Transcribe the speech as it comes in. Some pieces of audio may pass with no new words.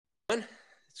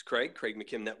It's Craig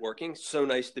McKim Networking. So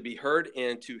nice to be heard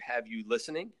and to have you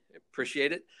listening. I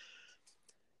appreciate it.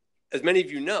 As many of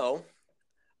you know,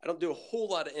 I don't do a whole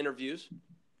lot of interviews,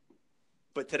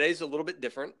 but today's a little bit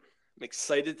different. I'm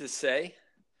excited to say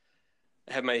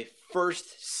I have my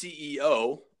first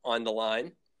CEO on the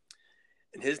line,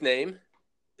 and his name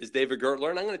is David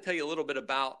Gertler, and I'm going to tell you a little bit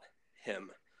about him.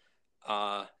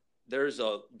 There's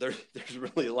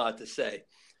really a lot to say,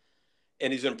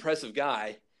 and he's an impressive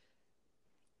guy.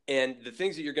 And the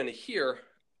things that you're going to hear,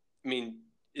 I mean,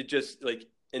 it just like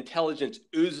intelligence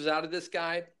oozes out of this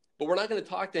guy. But we're not going to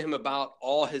talk to him about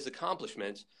all his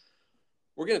accomplishments.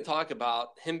 We're going to talk about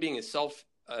him being a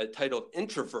self-titled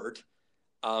introvert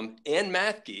and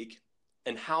math geek,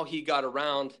 and how he got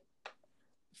around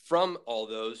from all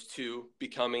those to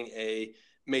becoming a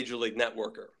major league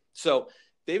networker. So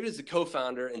David is the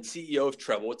co-founder and CEO of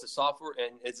Treble. It's a software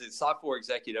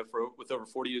executive with over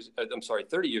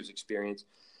 30 years experience,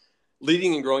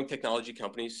 leading and growing technology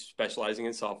companies specializing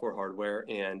in software, hardware,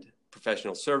 and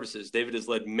professional services. David has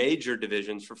led major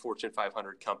divisions for Fortune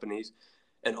 500 companies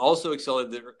and also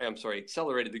accelerated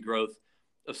the growth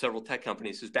of several tech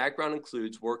companies. His background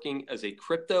includes working as a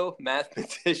crypto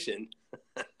mathematician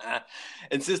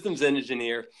and systems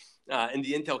engineer in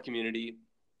the Intel community.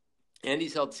 And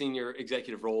he's held senior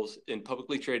executive roles in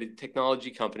publicly traded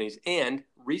technology companies, and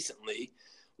recently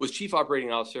was chief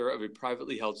operating officer of a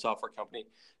privately held software company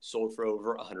sold for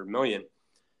over $100 million.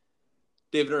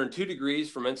 David earned 2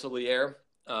 degrees from Rensselaer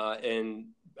and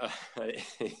a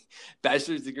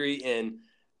bachelor's degree in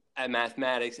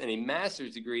mathematics and a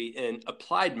master's degree in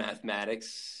applied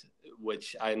mathematics,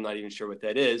 which I'm not even sure what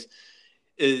that is.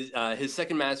 His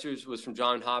second master's was from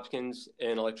Johns Hopkins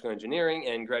in electrical engineering,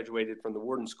 and graduated from the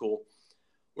Wharton School,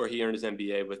 where he earned his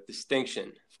MBA with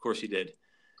distinction. Of course he did.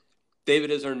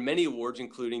 David has earned many awards,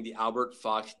 including the Albert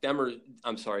Fox Demers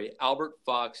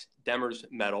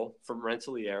Medal from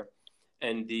Rensselaer,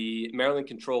 and the Maryland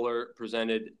Comptroller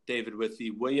presented David with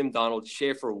the William Donald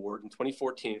Schaefer Award in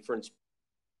 2014 for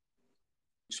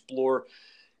explore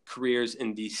careers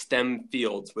in the STEM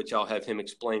fields, which I'll have him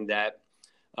explain that.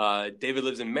 David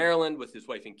lives in Maryland with his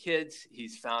wife and kids.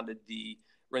 He's founded the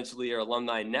Rensselaer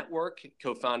Alumni Network,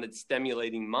 co-founded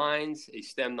Stimulating Minds, a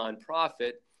STEM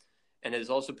nonprofit, and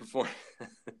has also performed,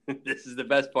 this is the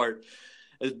best part,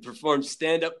 has performed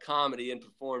stand-up comedy and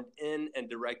performed in and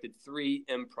directed 3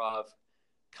 improv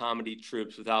comedy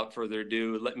troupes. Without further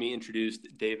ado, let me introduce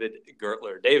David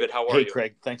Gertler. David, how are you? Hey,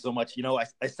 Craig, thanks so much. You know, I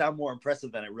sound more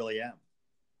impressive than I really am.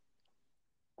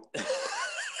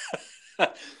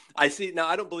 I see. Now,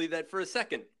 I don't believe that for a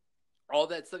second. All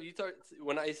that stuff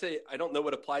when I say I don't know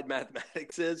what applied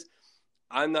mathematics is,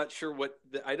 I'm not sure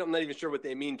I'm not even sure what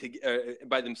they mean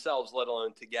by themselves, let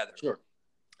alone together. Sure.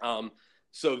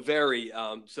 So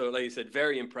like you said,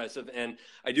 very impressive. And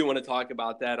I do want to talk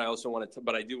about that. I do want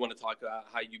to talk about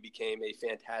how you became a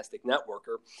fantastic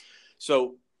networker.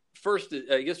 So first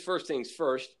things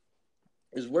first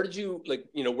is where did you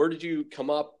come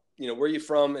up? Where are you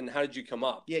from and how did you come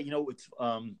up? Yeah,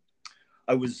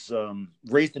 I was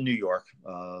raised in New York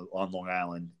on Long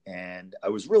Island, and I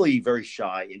was really very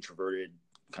shy, introverted,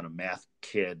 kind of math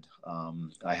kid.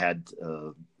 I had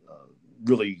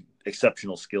really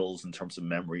exceptional skills in terms of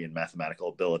memory and mathematical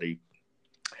ability.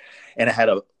 And I had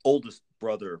an oldest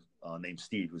brother named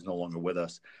Steve, who's no longer with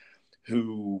us,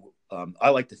 who I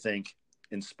like to think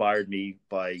inspired me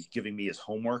by giving me his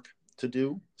homework to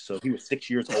do. So he was 6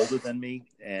 years older than me.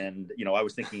 And, I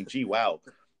was thinking, gee, wow.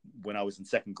 When I was in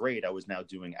 2nd grade, I was now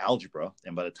doing algebra.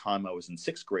 And by the time I was in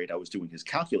 6th grade, I was doing his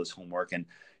calculus homework. And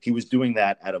he was doing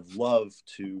that out of love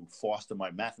to foster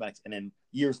my mathematics. And then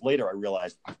years later, I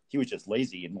realized he was just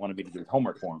lazy and wanted me to do his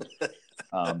homework for him.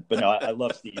 But no, I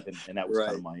love Steve. And that was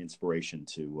kind of my inspiration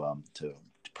to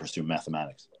pursue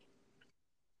mathematics.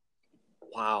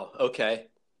 Wow. Okay.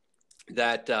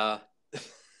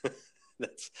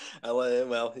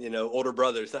 Older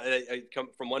brothers. I come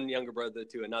from one younger brother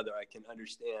to another. I can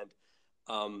understand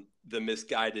how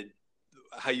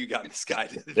you got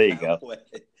misguided. There you go. Way.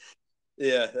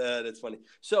 Yeah, that's funny.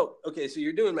 So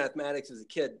you're doing mathematics as a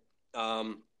kid,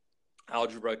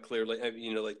 algebra, clearly,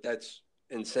 that's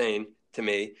insane to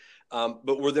me.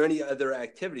 But were there any other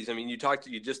activities? I mean, you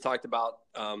just talked about,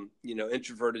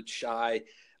 introverted, shy.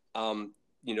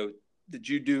 Did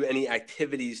you do any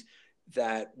activities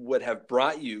that would have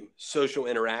brought you social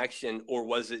interaction, or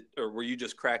were you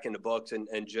just cracking the books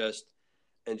and just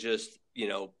saying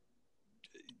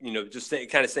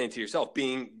to yourself,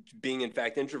 being in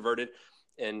fact introverted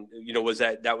And, was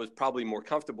that was probably more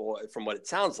comfortable from what it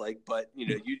sounds like, but,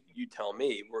 you tell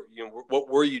me, what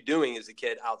were you doing as a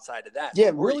kid outside of that?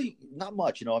 Yeah, really not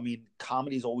much. I mean,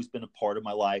 comedy's always been a part of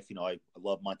my life. I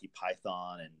love Monty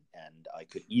Python, and I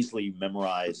could easily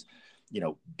memorize,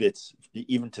 bits.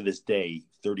 Even to this day,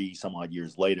 30 some odd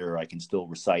years later, I can still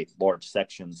recite large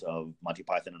sections of Monty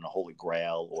Python and the Holy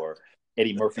Grail, or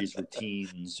Eddie Murphy's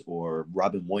routines, or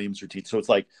Robin Williams' routines. So it's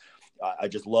like, I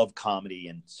just love comedy.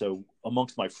 And so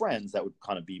amongst my friends, that would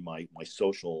kind of be my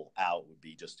social out, would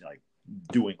be just like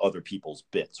doing other people's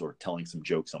bits or telling some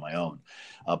jokes on my own.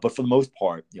 But for the most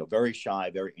part, very shy,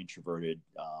 very introverted,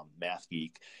 math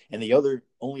geek. And the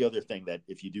only other thing that,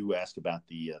 if you do ask about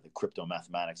the crypto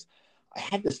mathematics, I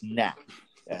had this knack.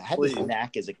 This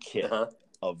knack as a kid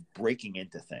of breaking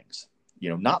into things,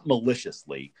 not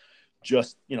maliciously,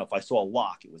 just, if I saw a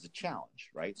lock, it was a challenge,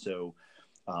 right? So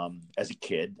as a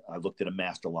kid, I looked at a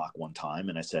master lock one time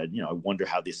and I said, I wonder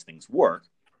how these things work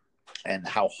and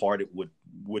how hard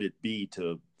would it be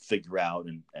to figure out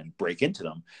and break into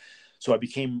them. So I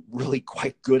became really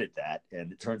quite good at that.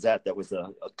 And it turns out that was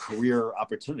a career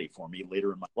opportunity for me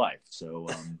later in my life. So,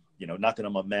 not that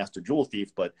I'm a master jewel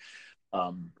thief, but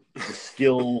the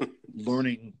skill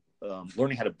learning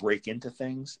how to break into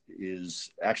things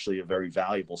is actually a very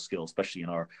valuable skill, especially in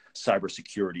our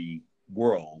cybersecurity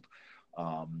world.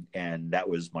 And that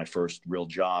was my first real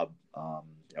job.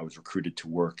 I was recruited to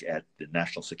work at the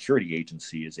National Security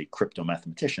Agency as a crypto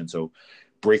mathematician. So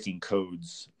breaking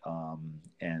codes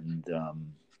and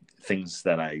things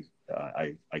that I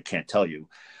can't tell you.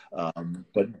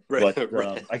 But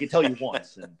I can tell you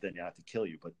once, and then I have to kill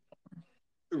you. But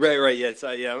Right. Yes.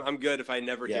 I'm good if I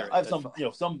never hear it. I have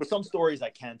some stories I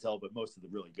can tell, but most of the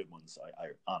really good ones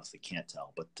I honestly can't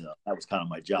tell. But that was kind of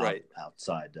my job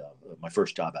outside, my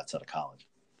first job outside of college.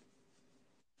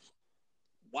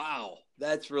 Wow,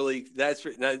 I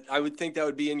would think that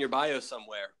would be in your bio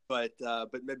somewhere, but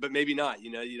maybe not.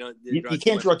 You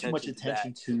can't draw too much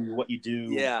attention to what you do.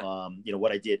 Yeah.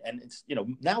 What I did, and it's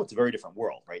now it's a very different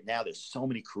world. Right now, there's so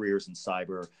many careers in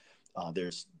cyber.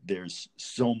 There's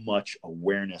so much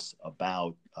awareness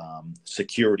about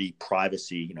security,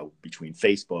 privacy, between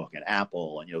Facebook and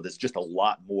Apple, and there's just a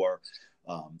lot more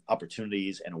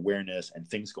opportunities and awareness and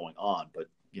things going on. But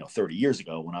 30 years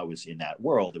ago, when I was in that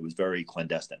world, it was very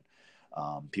clandestine.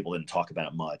 People didn't talk about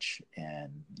it much,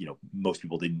 and most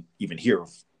people didn't even hear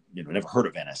of, never heard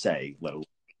of NSA, let alone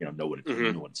know what it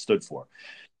knew what it stood for.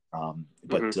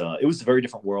 But it was a very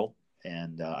different world,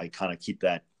 and I kind of keep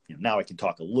that. Now I can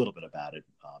talk a little bit about it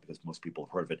because most people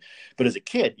have heard of it. But as a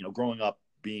kid, growing up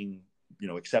being,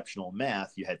 exceptional in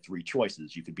math, you had three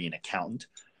choices. You could be an accountant,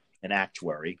 an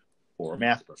actuary, or a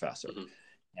math professor.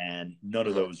 And none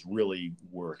of those really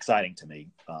were exciting to me.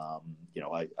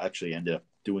 I actually ended up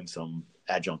doing some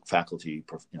adjunct faculty.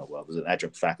 I was an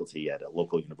adjunct faculty at a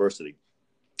local university,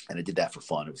 and I did that for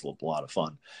fun. It was a lot of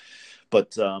fun.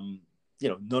 But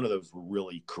none of those were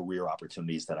really career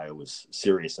opportunities that I was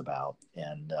serious about.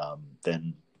 And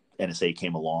then NSA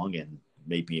came along and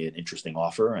made me an interesting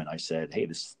offer. And I said, hey,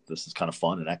 this is kind of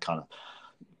fun. And that kind of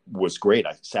was great.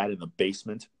 I sat in the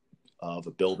basement of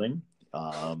a building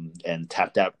and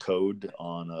tapped out code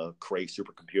on a Cray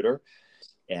supercomputer.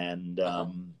 And,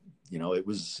 it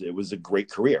was a great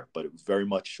career, but it was very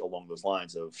much along those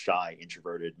lines of shy,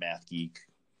 introverted, math geek,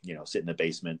 sit in the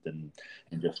basement and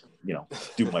just,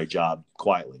 do my job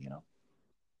quietly,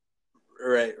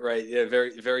 Right. Yeah.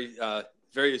 Very, very,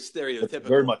 very stereotypical.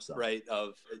 Very much so. Right.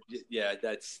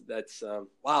 That's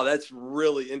wow. That's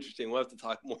really interesting. We'll have to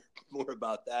talk more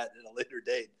about that at a later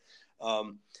date.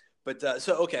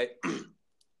 Okay.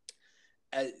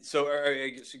 So I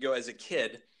guess you go as a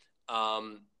kid,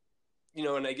 and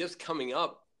I guess coming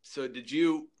up, so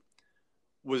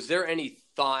was there any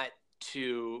thought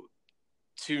to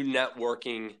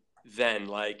networking then?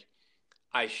 Like,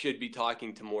 I should be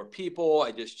talking to more people.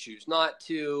 I just choose not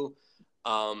to.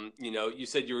 You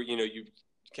said you were, you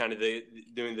kind of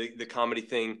doing the comedy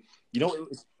thing.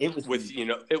 It was with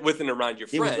with and around your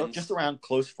friends. It was just around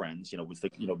close friends. With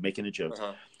the making a joke.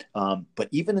 But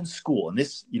even in school, and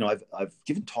this, I've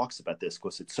given talks about this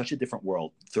because it's such a different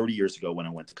world. 30 years ago, when I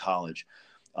went to college,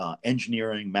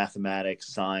 engineering,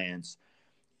 mathematics, science,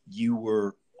 you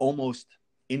were almost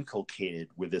inculcated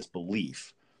with this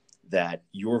belief that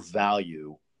your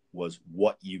value was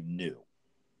what you knew.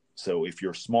 So if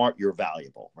you're smart, you're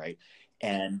valuable, right?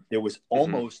 And there was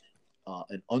almost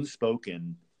an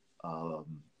unspoken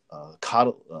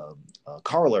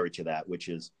corollary to that, which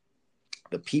is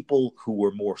the people who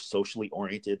were more socially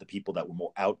oriented, the people that were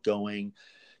more outgoing,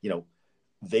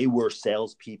 they were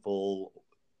salespeople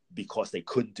because they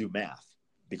couldn't do math,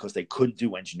 because they couldn't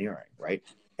do engineering, right?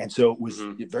 And so it was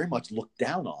Mm-hmm. very much looked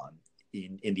down on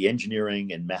in the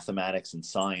engineering and mathematics and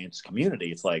science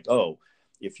community. It's like, oh,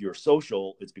 if you're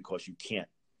social, it's because you can't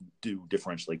do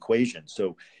differential equations.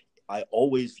 So I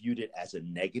always viewed it as a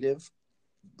negative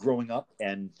growing up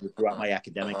and throughout my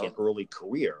academic and early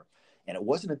career. And it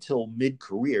wasn't until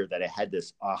mid-career that I had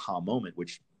this aha moment,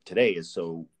 which today is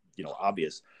so,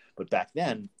 obvious. But back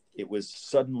then, it was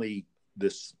suddenly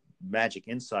this magic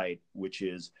insight, which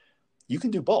is you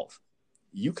can do both.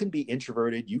 You can be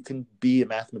introverted, you can be a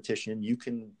mathematician, you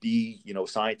can be,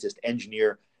 scientist,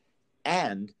 engineer,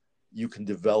 and you can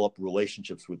develop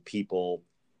relationships with people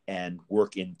and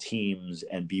work in teams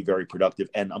and be very productive.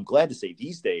 And I'm glad to say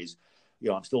these days,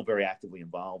 I'm still very actively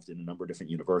involved in a number of different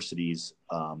universities,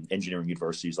 engineering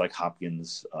universities like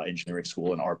Hopkins Engineering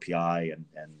School and RPI and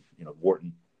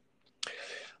Wharton.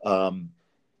 And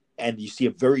you see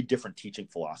a very different teaching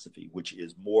philosophy, which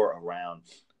is more around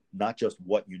not just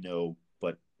what you know,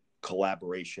 but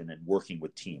collaboration and working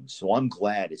with teams. So I'm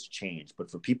glad it's changed. But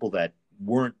for people that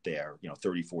weren't there,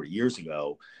 30, 40 years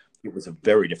ago, it was a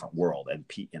very different world. And,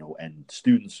 and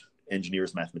students,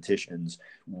 engineers, mathematicians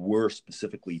were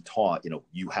specifically taught,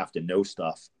 you have to know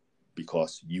stuff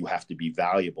because you have to be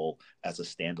valuable as a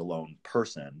standalone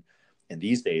person. And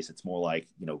these days it's more like,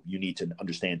 you need to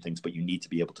understand things, but you need to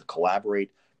be able to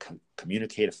collaborate,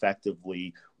 communicate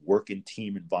effectively, work in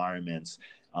team environments,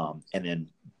 and then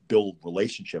build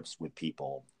relationships with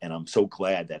people. And I'm so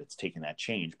glad that it's taken that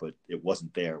change, but it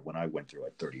wasn't there when I went through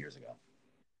it 30 years ago.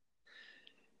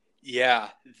 Yeah,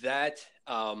 that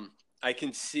I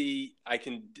can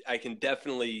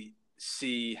definitely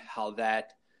see how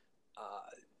that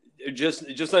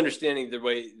just understanding the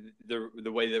way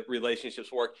that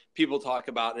relationships work. People talk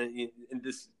about, and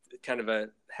this kind of a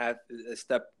half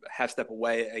step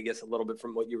away, I guess, a little bit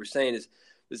from what you were saying is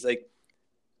like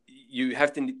you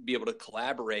have to be able to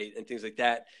collaborate and things like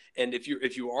that. And if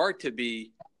you are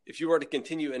to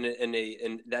continue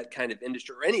in that kind of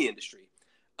industry or any industry,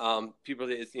 people,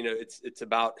 it's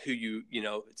about who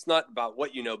it's not about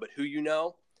what you know, but who you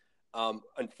know.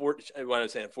 Unfortunately, when I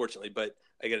say unfortunately, but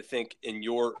I got to think in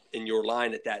your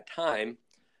line at that time,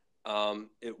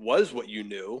 it was what you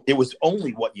knew. It was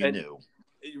only what you knew.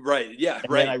 Right. Yeah.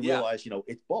 And right. then I realized,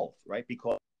 it's both, right?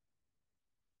 Because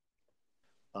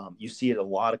you see it a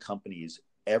lot of companies.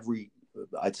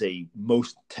 I'd say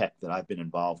most tech that I've been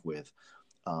involved with,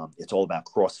 it's all about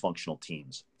cross-functional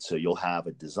teams. So you'll have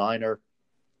a designer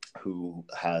who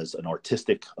has an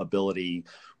artistic ability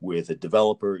with a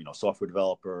developer, software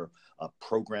developer, a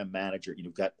program manager.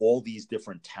 You've got all these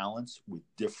different talents with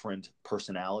different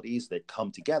personalities that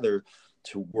come together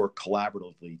to work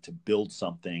collaboratively to build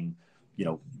something,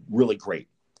 really great.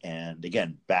 And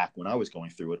again, back when I was going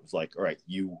through it, it was like, all right,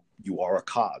 you are a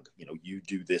cog, you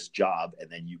do this job and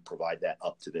then you provide that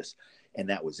up to this. And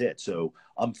that was it. So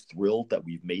I'm thrilled that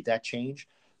we've made that change.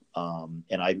 And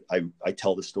I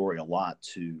tell the story a lot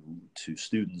to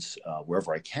students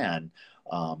wherever I can,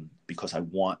 because I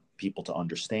want people to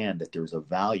understand that there's a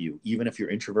value, even if you're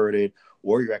introverted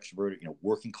or you're extroverted,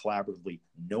 working collaboratively,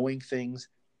 knowing things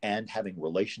and having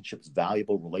relationships,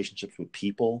 valuable relationships with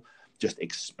people, just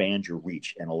expand your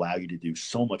reach and allow you to do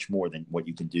so much more than what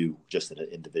you can do just as an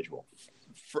individual.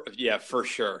 For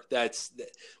sure.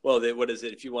 What is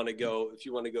it? If you want to go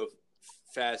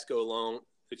fast, go alone.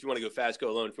 If you want to go fast,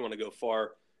 go alone. If you want to go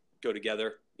far, go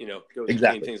together, go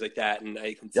Exactly. things like that. And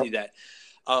I can see that.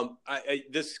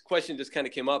 This question just kind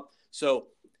of came up. So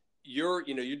you're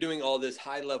doing all this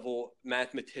high level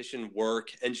mathematician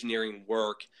work, engineering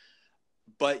work,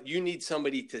 but you need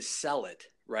somebody to sell it,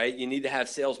 right? You need to have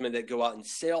salesmen that go out and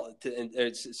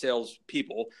sales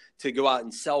people to go out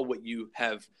and sell what you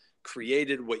have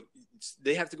created.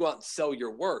 They have to go out and sell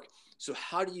your work. So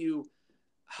how do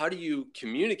you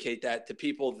communicate that to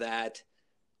people that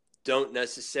don't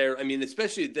necessarily,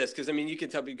 especially this, because you can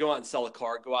tell me, go out and sell a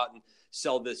car, go out and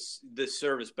sell this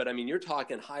service, but you're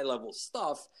talking high level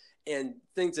stuff and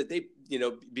things that they,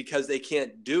 because they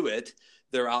can't do it,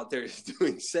 they're out there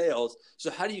doing sales.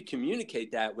 So how do you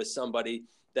communicate that with somebody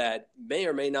that may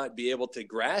or may not be able to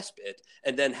grasp it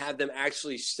and then have them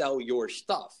actually sell your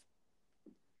stuff?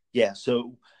 Yeah.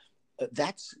 So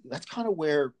that's kind of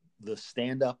where the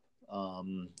stand-up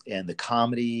and the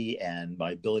comedy and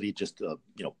my ability just to,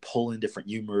 pull in different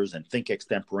humors and think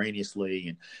extemporaneously.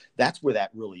 And that's where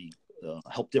that really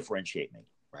helped differentiate me.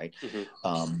 Right.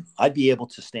 Mm-hmm. I'd be able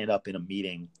to stand up in a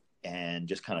meeting and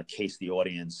just kind of case the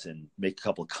audience and make a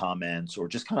couple of comments or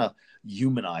just kind of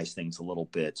humanize things a little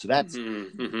bit. So that's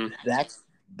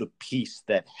the piece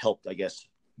that helped, I guess,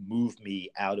 move me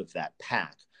out of that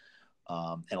pack.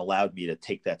 and allowed me to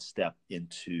take that step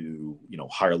into,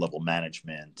 higher level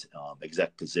management,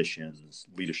 exec positions,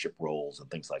 leadership roles,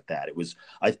 and things like that. It was,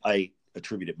 I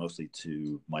attribute it mostly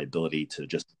to my ability to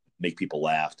just make people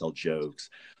laugh, tell jokes,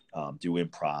 do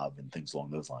improv and things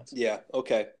along those lines. Yeah.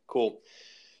 Okay, cool.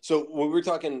 So when we were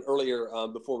talking earlier,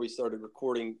 before we started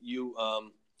recording, you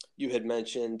had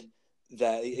mentioned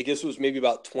that, I guess it was maybe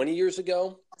about 20 years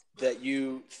ago, that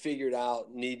you figured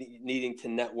out needing to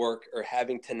network, or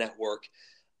having to network.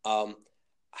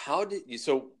 How did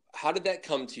that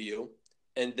come to you?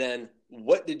 And then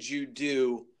what did you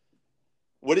do?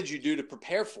 What did you do to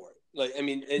prepare for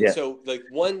it? So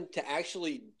one, to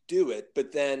actually do it,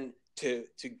 but then to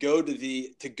go to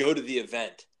the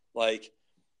event, like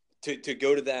to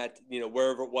go to that,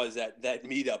 wherever it was, that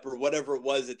meetup or whatever it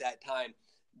was at that time,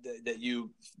 that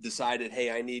you decided,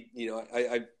 hey, I need,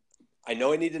 I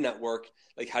know I need to network.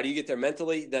 Like, how do you get there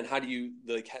mentally? Then how do you,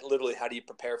 literally, how do you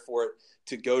prepare for it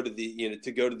to go to the,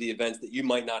 to go to the events that you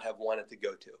might not have wanted to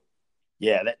go to?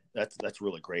 Yeah, that's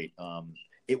really great.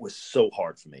 It was so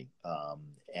hard for me.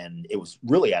 And it was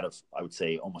really out of, I would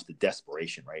say, almost a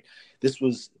desperation, right? This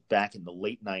was back in the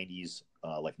late 90s,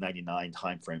 like 99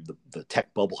 timeframe. The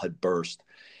tech bubble had burst,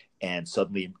 and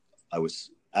suddenly I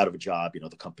was out of a job.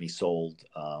 The company sold,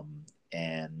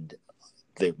 and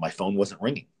my phone wasn't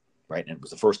ringing, right? And it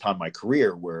was the first time in my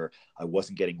career where I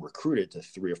wasn't getting recruited to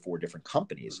 3 or 4 different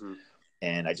companies. Mm-hmm.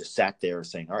 And I just sat there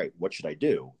saying, all right, what should I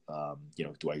do?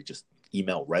 Do I just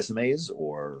email resumes,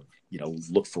 or,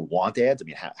 look for want ads? I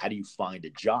mean, how do you find a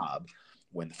job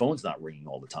when the phone's not ringing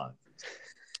all the time?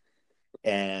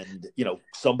 And,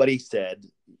 somebody said,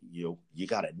 you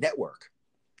got to network.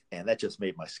 And that just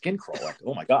made my skin crawl. Like,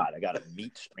 oh my God, I got to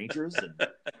meet strangers and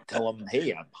tell them,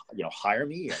 hey, hire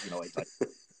me.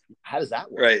 How does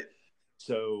that work? Right.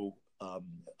 So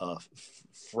a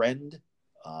friend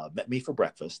met me for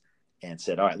breakfast and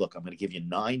said, all right, look, I'm going to give you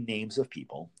 9 names of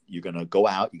people. You're going to go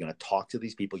out, you're going to talk to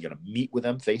these people, you're going to meet with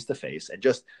them face to face and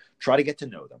just try to get to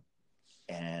know them.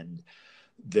 And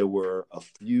there were a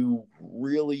few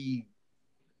really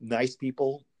nice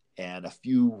people and a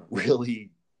few really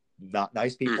not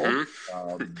nice people.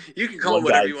 Mm-hmm. You can call them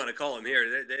whatever you want to call them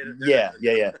here. Yeah.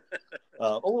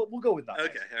 We'll go with not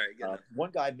okay, nice. All right. One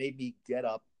guy made me get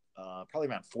up probably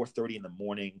around 4:30 in the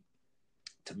morning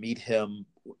to meet him,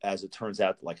 as it turns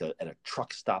out, at a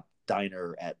truck stop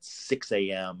diner at 6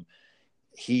 a.m.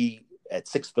 At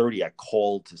 6:30, I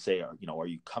called to say, are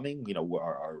you coming?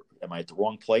 Am I at the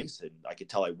wrong place? And I could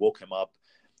tell I woke him up.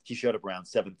 He showed up around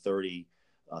 7:30.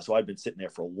 So I'd been sitting there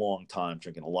for a long time,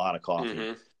 drinking a lot of coffee.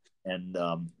 Mm-hmm. And,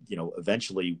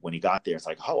 eventually when he got there, it's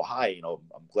like, oh, hi,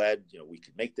 I'm glad, we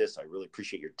could make this. I really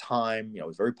appreciate your time. It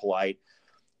was very polite.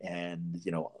 And,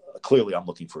 clearly I'm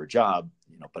looking for a job,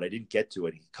 but I didn't get to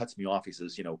it. He cuts me off. He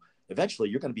says, eventually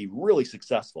you're going to be really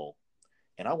successful.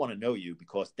 And I want to know you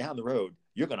because down the road,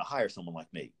 you're going to hire someone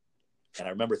like me. And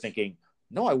I remember thinking,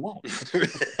 no, I won't.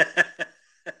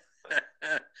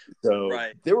 So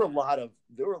right. There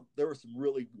were some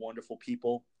really wonderful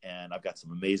people, and I've got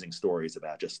some amazing stories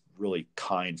about just really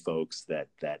kind folks that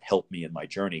helped me in my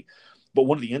journey. But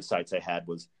one of the insights I had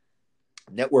was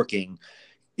networking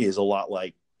is a lot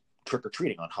like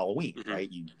trick-or-treating on Halloween, mm-hmm.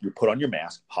 right? You put on your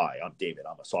mask. Hi, I'm David.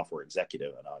 I'm a software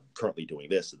executive, and I'm currently doing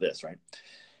this, right?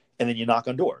 And then you knock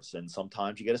on doors, and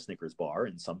sometimes you get a Snickers bar,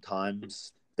 and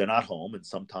sometimes they're not home, and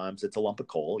sometimes it's a lump of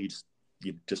coal. You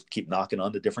just keep knocking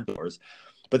on the different doors.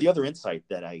 But the other insight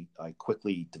that I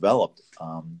quickly developed,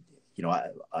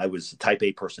 I was a type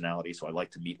A personality, so I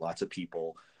like to meet lots of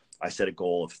people. I set a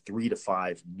goal of 3 to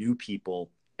 5 new people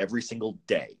every single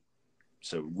day.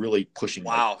 So really pushing.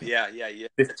 Wow. Yeah.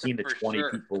 15 to 20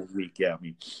 sure. people a week. Yeah.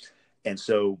 And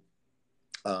so,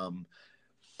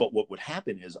 but what would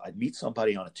happen is I'd meet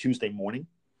somebody on a Tuesday morning,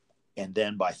 and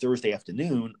then by Thursday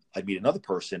afternoon, I'd meet another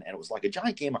person, and it was like a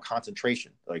giant game of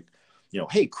concentration. Like,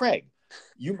 hey, Craig,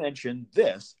 you mentioned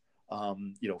this.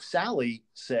 Sally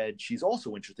said she's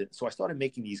also interested. So I started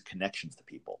making these connections to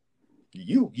people.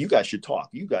 You guys should talk.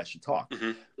 You guys should talk.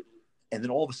 Mm-hmm. And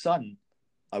then all of a sudden,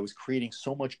 I was creating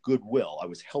so much goodwill. I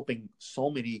was helping so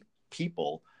many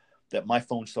people that my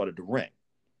phone started to ring.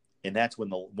 And that's when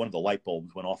one of the light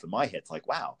bulbs went off in my head. It's like,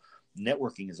 wow,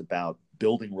 networking is about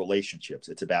building relationships.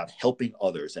 It's about helping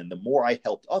others. And the more I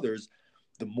helped others,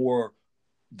 the more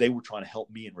they were trying to help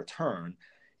me in return.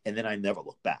 And then I never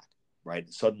looked back, right?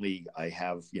 Suddenly I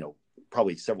have,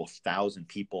 probably several thousand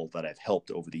people that I've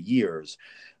helped over the years,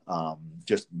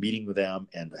 just meeting with them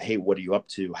and, hey, what are you up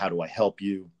to? How do I help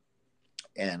you?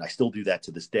 And I still do that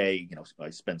to this day. I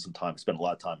spend a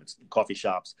lot of time in coffee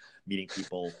shops, meeting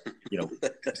people,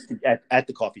 at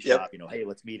the coffee shop, yep. Hey,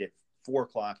 let's meet at 4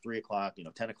 o'clock, 3 o'clock,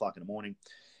 10 o'clock in the morning.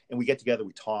 And we get together,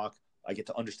 we talk. I get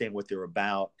to understand what they're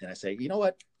about. And I say, you know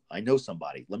what? I know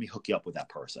somebody. Let me hook you up with that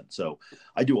person. So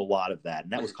I do a lot of that.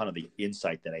 And that was kind of the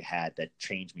insight that I had that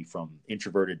changed me from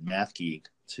introverted math geek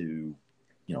to,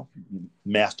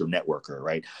 master networker,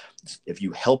 right? If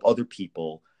you help other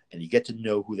people and you get to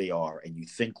know who they are and you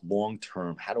think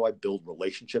long-term, how do I build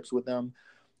relationships with them?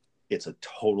 It's a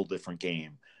total different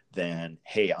game than,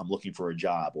 hey, I'm looking for a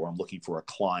job, or I'm looking for a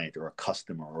client or a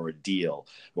customer or a deal,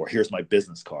 or here's my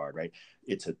business card, right?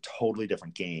 It's a totally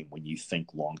different game when you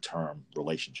think long-term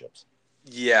relationships.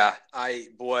 Yeah, I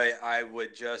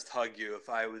would just hug you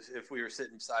if we were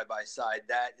sitting side by side.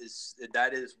 That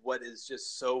is what is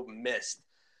just so missed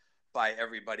by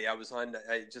everybody. I was on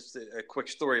just a quick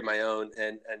story of my own,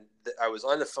 and I was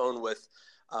on the phone with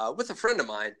a friend of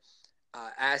mine,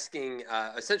 asking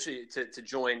essentially to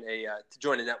join a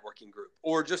networking group,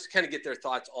 or just kind of get their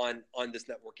thoughts on this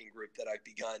networking group that I've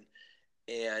begun.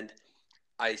 And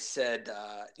I said,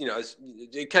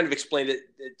 it kind of explained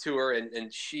it to her,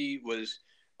 and she was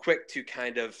quick to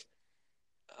kind of,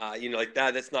 like,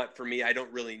 nah, that's not for me. I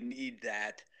don't really need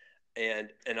that. And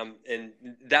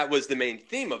that was the main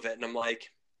theme of it. And I'm like,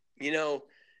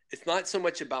 it's not so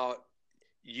much about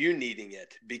you needing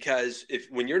it, because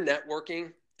when you're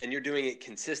networking and you're doing it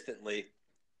consistently,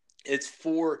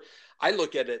 I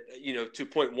look at it, to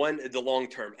point one, the long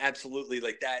term. Absolutely.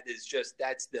 Like,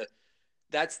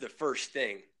 that's the first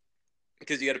thing,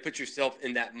 because you got to put yourself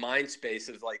in that mind space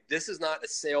of like, this is not a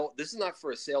sale. This is not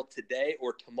for a sale today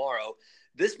or tomorrow.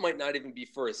 This might not even be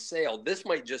for a sale. This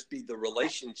might just be the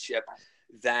relationship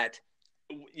that,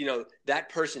 that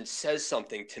person says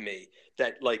something to me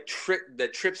that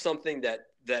trips something that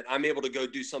I'm able to go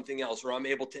do something else, or I'm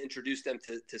able to introduce them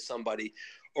to somebody,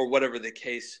 or whatever the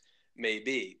case may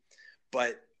be.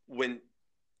 But when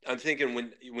I'm thinking,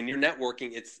 when you're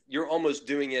networking, you're almost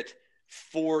doing it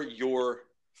for your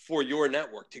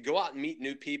network, to go out and meet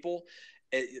new people.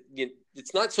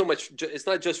 It's not so much, it's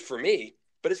not just for me,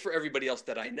 but it's for everybody else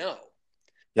that I know.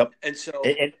 Yep. And so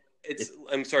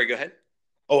I'm sorry, go ahead.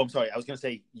 Oh, I'm sorry. I was going to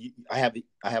say, I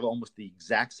have almost the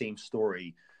exact same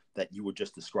story that you were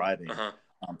just describing. Uh-huh.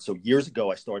 So years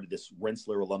ago, I started this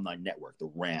Rensselaer Alumni Network,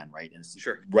 the RAN, right? And it's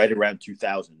right around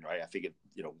 2000, right? I figured,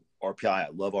 RPI, I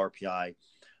love RPI.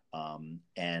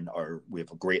 And we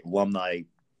have a great alumni,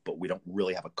 but we don't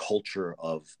really have a culture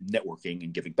of networking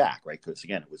and giving back, right? Because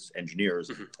again, it was engineers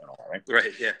and all that, right?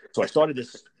 Right, yeah. So I started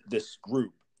this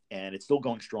group, and it's still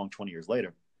going strong 20 years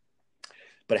later.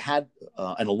 But I had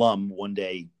an alum one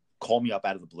day call me up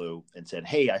out of the blue and said,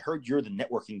 "Hey, I heard you're the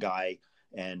networking guy,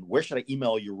 and where should I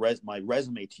email my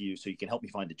resume to you so you can help me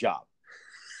find a job?"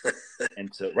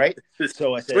 And so, right?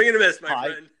 So I said, "Swing and a miss, my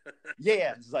hi. friend."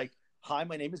 Yeah, it's like, "Hi,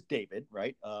 my name is David,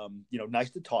 right? Nice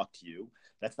to talk to you.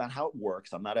 That's not how it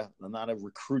works. I'm not a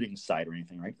recruiting site or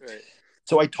anything, right?" Right.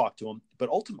 So I talked to him, but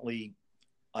ultimately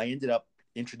I ended up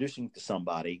introducing to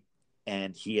somebody,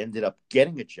 and he ended up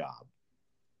getting a job.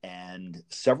 And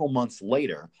several months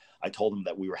later, I told him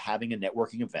that we were having a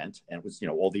networking event, and it was,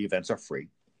 all the events are free.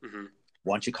 Mm-hmm.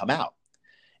 Why don't you come out?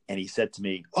 And he said to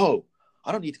me, "Oh,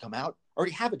 I don't need to come out. I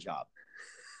already have a job."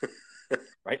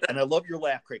 Right. And I love your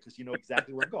laugh, Craig, because you know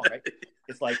exactly where I'm going, right?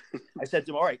 It's like, I said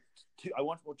to him, "All right, I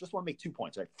just want to make 2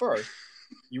 points, right? First,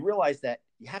 you realize that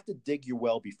you have to dig your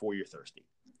well before you're thirsty,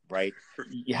 right?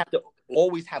 You have to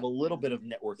always have a little bit of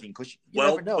networking, because you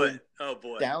never know. Oh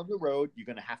boy. Down the road, you're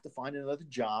going to have to find another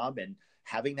job, and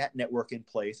having that network in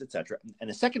place, etc." And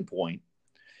the second point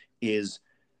is,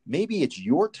 maybe it's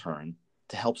your turn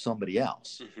to help somebody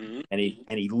else. Mm-hmm. And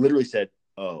he literally said,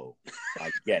 "Oh, I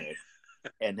get it."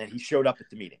 And then he showed up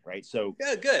at the meeting, right? So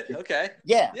yeah, good. Okay.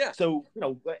 Yeah. So,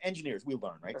 engineers, we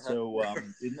learn, right? Uh-huh. So,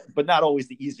 but not always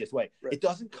the easiest way. Right. It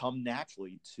doesn't come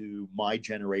naturally to my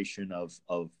generation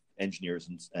of engineers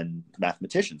and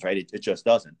mathematicians, right? It just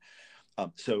doesn't.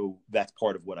 So that's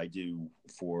part of what I do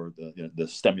for the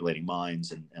stimulating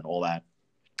minds and all that.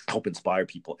 Help inspire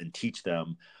people and teach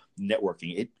them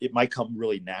networking. It might come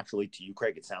really naturally to you,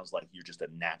 Craig. It sounds like you're just a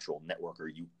natural networker.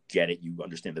 You get it. You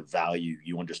understand the value.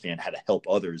 You understand how to help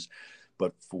others.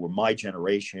 But for my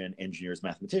generation, engineers,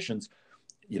 mathematicians,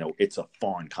 it's a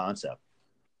foreign concept.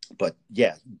 But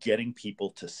yeah, getting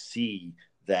people to see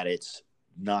that it's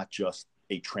not just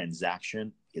a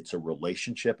transaction, it's a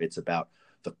relationship. It's about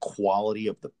the quality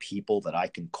of the people that I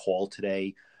can call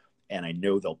today, and I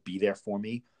know they'll be there for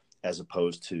me, as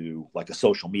opposed to like a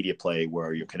social media play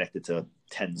where you're connected to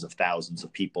tens of thousands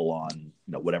of people on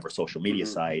whatever social media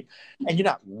Mm-hmm. site, and you're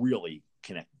not really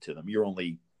connected to them. You're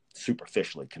only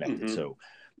superficially connected. Mm-hmm. So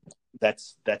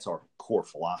that's our core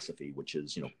philosophy, which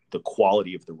is the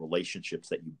quality of the relationships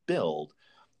that you build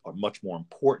are much more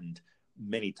important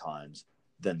many times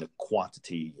than the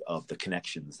quantity of the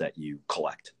connections that you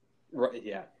collect. Right.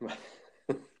 Yeah.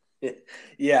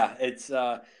 Yeah. It's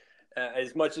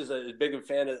as much as big a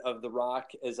fan of The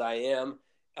Rock as I am.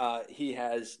 He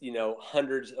has,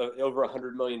 hundreds of over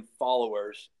 100 million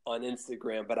followers on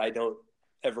Instagram, but I don't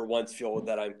ever once feel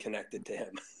that I'm connected to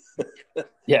him.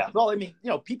 Yeah. Well, I mean,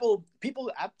 people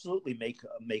absolutely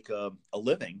make a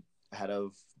living out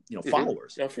of,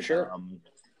 followers. No, for sure.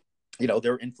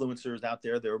 There are influencers out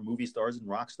there. There are movie stars and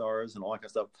rock stars and all that kind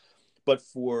of stuff. But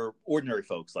for ordinary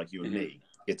folks like you and me,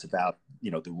 it's about,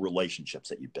 the relationships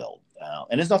that you build.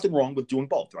 And there's nothing wrong with doing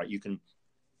both, right? You can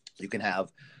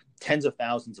have tens of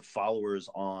thousands of followers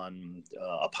on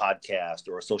a podcast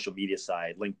or a social media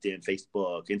site, LinkedIn,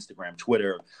 Facebook, Instagram,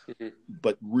 Twitter.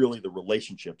 But really the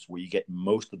relationships where you get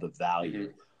most of the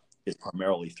value is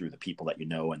primarily through the people that you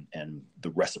know and the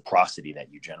reciprocity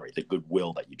that you generate, the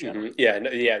goodwill that you generate. Yeah.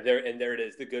 There it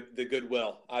is. The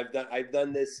goodwill. I've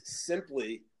done this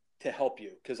simply to help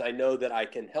you because I know that I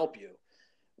can help you,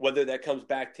 whether that comes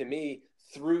back to me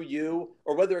through you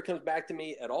or whether it comes back to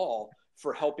me at all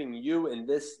for helping you in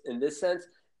this sense.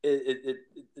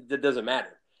 It doesn't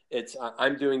matter. It's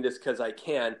I'm doing this because I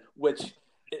can, which,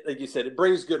 like you said, it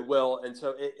brings goodwill, and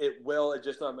so it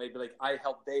just not maybe like I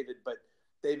helped David, but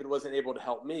David wasn't able to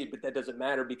help me, but that doesn't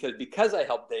matter because I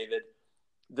helped David,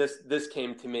 this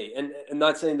came to me. And I'm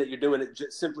not saying that you're doing it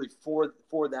just simply for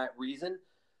that reason,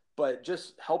 but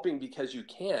just helping because you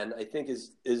can, I think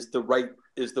is the right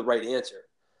answer.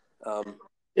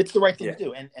 It's the right thing to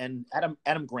do. And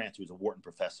Adam Grant, who's a Wharton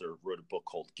professor, wrote a book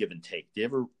called Give and Take. Do you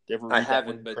ever read I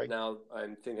haven't, one, but Craig? now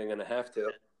I'm thinking I'm going to have to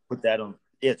put that on.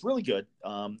 Yeah, it's really good.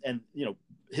 And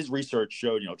his research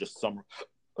showed, just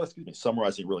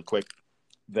summarizing really quick,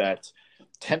 that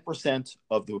 10%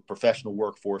 of the professional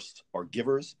workforce are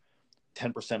givers,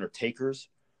 10% are takers,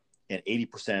 and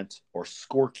 80% are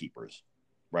scorekeepers,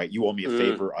 right? You owe me a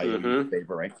favor, I owe you a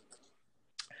favor, right?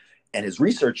 And his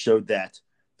research showed that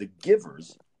the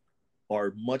givers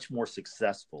are much more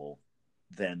successful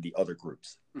than the other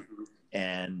groups.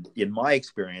 And in my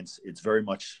experience, it's very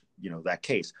much, that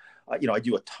case. I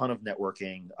do a ton of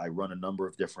networking. I run a number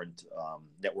of different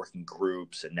networking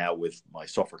groups. And now with my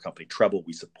software company, Treble,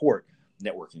 we support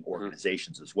networking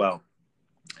organizations as well.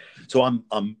 So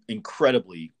I'm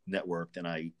incredibly networked, and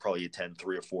I probably attend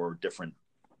 3 or 4 different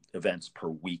events per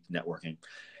week networking.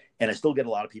 And I still get a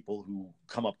lot of people who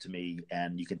come up to me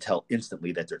and you can tell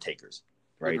instantly that they're takers,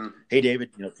 right? Hey,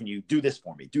 David, can you do this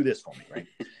for me? Do this for me, right?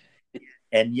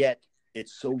 And yet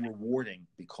it's so rewarding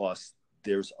because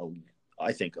there's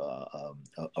I think a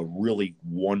really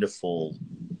wonderful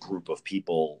group of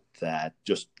people that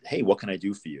just, hey, what can I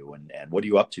do for you? And what are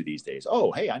you up to these days?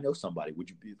 Oh, hey, I know somebody.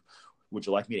 Would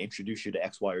you like me to introduce you to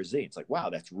X, Y, or Z? It's like, wow,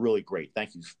 that's really great.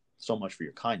 Thank you so much for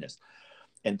your kindness.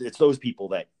 And it's those people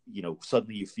that,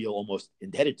 suddenly you feel almost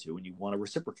indebted to and you want to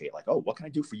reciprocate. Like, oh, what can I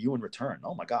do for you in return?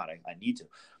 Oh my God, I need to.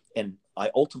 And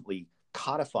I ultimately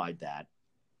codified that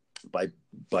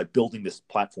by building this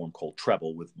platform called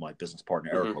Treble with my business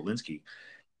partner, Eric Orlinsky.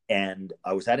 And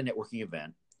I was at a networking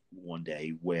event one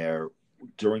day where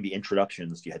during the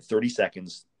introductions, you had 30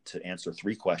 seconds to answer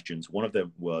 3 questions. One of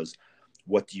them was,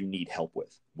 what do you need help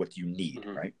with? What do you need,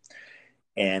 right?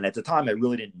 And at the time, I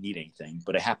really didn't need anything,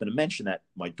 but I happened to mention that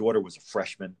my daughter was a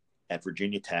freshman at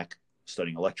Virginia Tech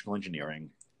studying electrical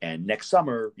engineering. And next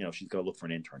summer, she's going to look for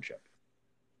an internship.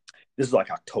 This is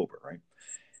like October, right?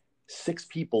 6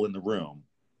 people in the room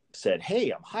said,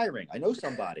 hey, I'm hiring. I know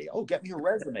somebody. Oh, get me her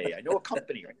resume. I know a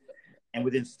company. And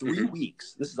within 3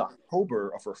 weeks, this is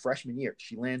October of her freshman year,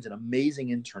 she lands an amazing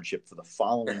internship for the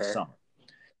following summer.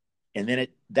 And then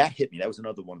that hit me. That was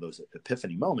another one of those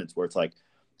epiphany moments where it's like,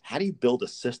 how do you build a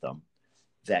system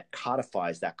that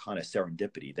codifies that kind of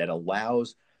serendipity, that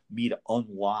allows me to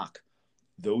unlock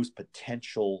those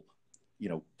potential,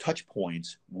 touch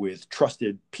points with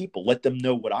trusted people, let them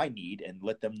know what I need and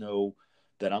let them know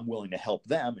that I'm willing to help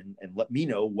them and let me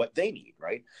know what they need,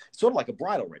 right? Sort of like a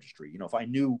bridal registry. If I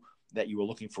knew that you were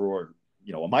looking for,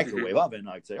 a microwave oven,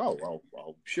 I'd say, oh, well,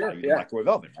 I'll buy you a microwave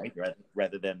oven, right?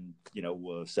 Rather than,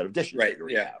 a set of dishes that you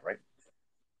already have, right?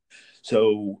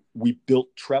 So we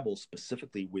built Treble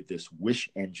specifically with this wish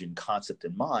engine concept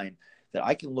in mind, that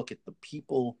I can look at the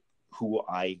people who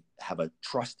I have a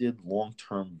trusted,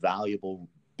 long-term, valuable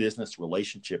business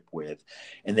relationship with,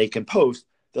 and they can post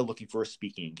they're looking for a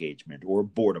speaking engagement or a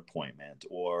board appointment,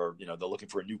 or they're looking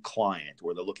for a new client,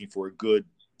 or they're looking for a good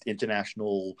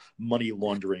international money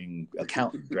laundering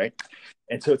accountant, right?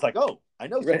 And so it's like, oh, I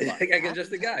know somebody. I got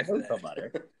just the guy for that. Somebody.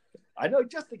 I know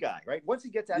just the guy, right? Once he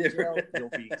gets out of jail, he'll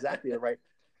be exactly the right.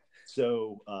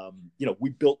 So, we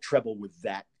built Treble with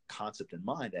that concept in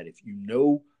mind, that if you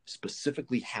know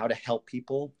specifically how to help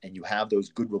people and you have those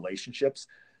good relationships,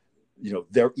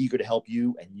 they're eager to help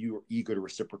you and you're eager to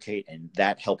reciprocate, and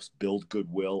that helps build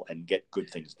goodwill and get good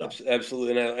things done.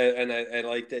 Absolutely. And I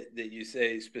like that you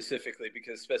say specifically,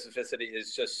 because specificity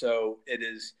is just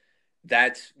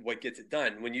that's what gets it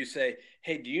done. When you say,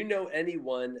 hey, do you know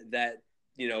anyone that,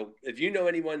 if you know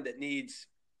anyone that needs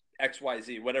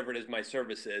XYZ, whatever it is my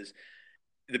service is,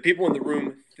 the people in the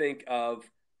room think of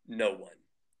no one.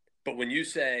 But when you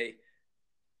say,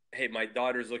 hey, my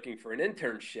daughter's looking for an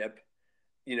internship,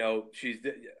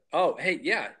 hey,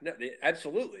 yeah, no,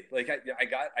 absolutely. Like I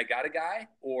got a guy,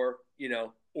 or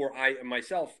I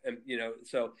myself am,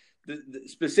 so the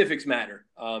specifics matter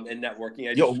in networking.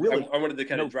 I wanted to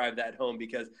kind of drive that home,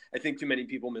 because I think too many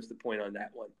people miss the point on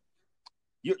that one.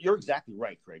 You're exactly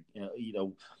right, Craig.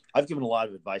 I've given a lot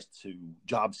of advice to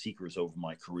job seekers over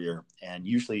my career, and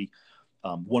usually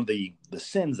one of the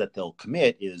sins that they'll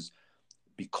commit is,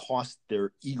 because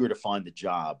they're eager to find the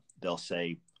job, they'll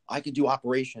say, I can do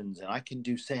operations, and I can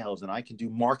do sales, and I can do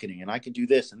marketing, and I can do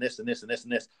this and this and this and this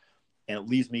and this. And it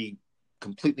leaves me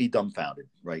completely dumbfounded,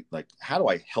 right? Like, how do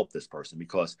I help this person?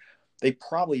 Because they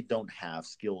probably don't have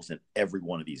skills in every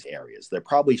one of these areas. They're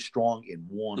probably strong in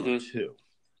one or two.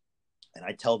 And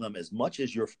I tell them, as much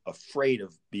as you're afraid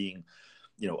of being,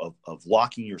 of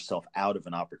locking yourself out of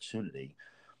an opportunity,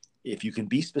 if you can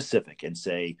be specific and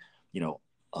say,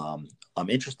 I'm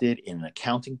interested in an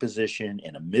accounting position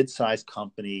in a mid-sized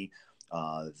company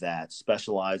that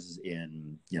specializes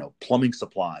in, plumbing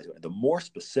supplies. The more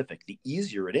specific, the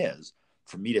easier it is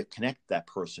for me to connect that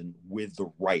person with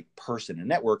the right person and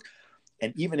network.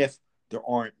 And even if there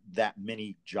aren't that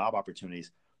many job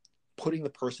opportunities, putting the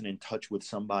person in touch with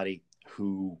somebody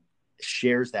who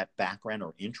shares that background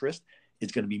or interest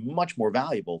is going to be much more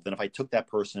valuable than if I took that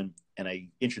person and I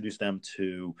introduced them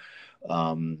to,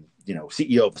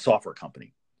 CEO of a software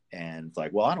company. And it's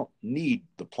like, well, I don't need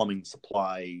the plumbing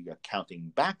supply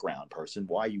accounting background person.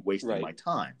 Why are you wasting my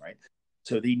time? Right.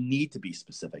 So they need to be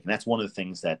specific. And that's one of the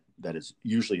things that is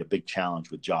usually a big challenge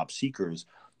with job seekers.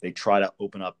 They try to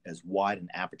open up as wide an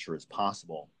aperture as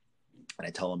possible. And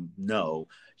I tell them, no,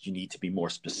 you need to be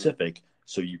more specific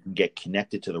so you can get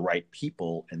connected to the right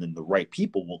people, and then the right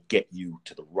people will get you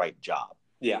to the right job.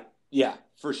 Yeah,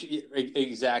 for sure.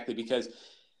 Exactly. Because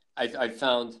I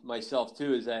found myself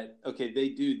too, is that, okay, they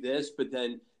do this, but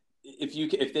then if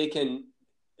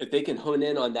they can hone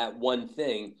in on that one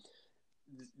thing,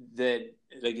 that,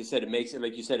 like you said, it makes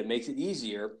it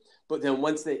easier. But then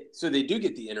once they do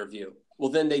get the interview, well,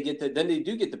 then they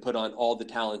do get to put on all the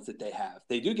talents that they have.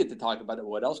 They do get to talk about it.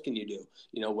 What else can you do?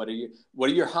 What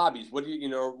are your hobbies? What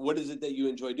is it that you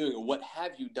enjoy doing, or what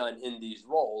have you done in these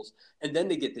roles? And then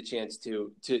they get the chance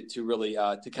to really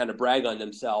to kind of brag on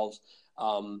themselves,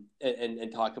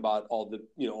 and talk about all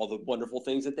the wonderful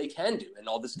things that they can do and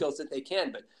all the skills that they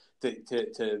can. But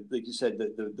to like you said,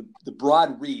 the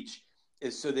broad reach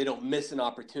is so they don't miss an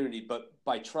opportunity. But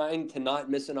by trying to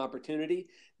not miss an opportunity,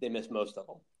 they miss most of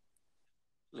them.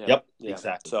 Yeah.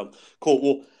 Exactly. So cool.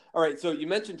 Well, all right. So you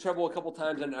mentioned Treble a couple of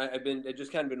times, and I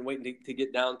just kind of been waiting to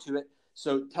get down to it.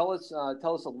 So tell us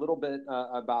a little bit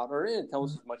about, or tell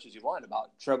us as much as you want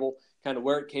about Treble, kind of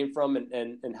where it came from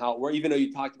and how it worked. Even though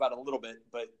you talked about it a little bit,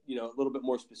 but a little bit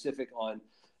more specific on,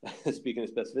 speaking of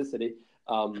specificity,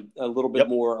 a little bit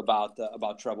more about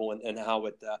Treble and how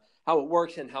it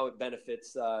works and how it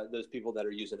benefits those people that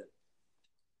are using it.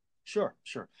 Sure.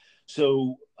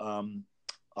 So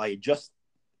I just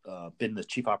been the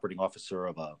chief operating officer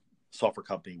of a software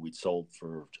company we'd sold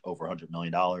for over $100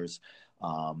 million.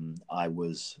 I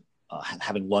was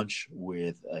having lunch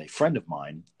with a friend of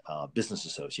mine, a business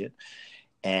associate,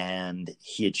 and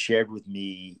he had shared with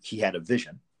me he had a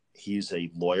vision. He's a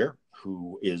lawyer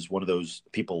who is one of those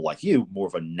people like you, more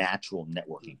of a natural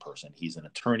networking person. He's an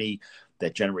attorney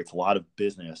that generates a lot of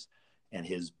business, and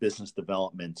his business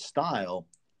development style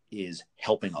is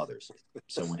helping others.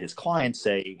 So when his clients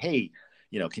say, hey,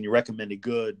 can you recommend a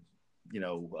good,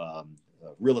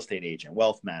 real estate agent,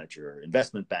 wealth manager,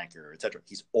 investment banker, et cetera,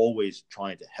 he's always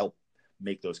trying to help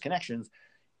make those connections.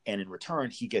 And in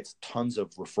return, he gets tons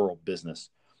of referral business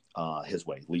his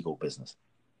way, legal business.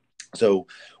 So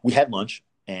we had lunch,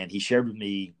 and he shared with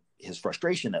me his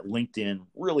frustration that LinkedIn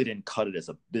really didn't cut it as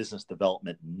a business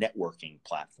development networking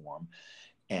platform.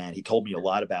 And he told me a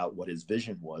lot about what his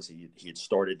vision was. He had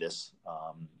started this.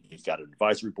 He got an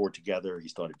advisory board together. He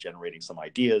started generating some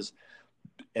ideas.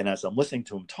 And as I'm listening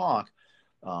to him talk,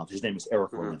 his name is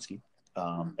Eric Orlinsky.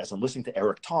 As I'm listening to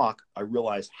Eric talk, I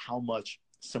realized how much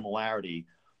similarity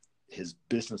his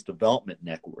business development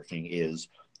networking is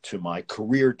to my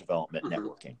career development Mm-hmm.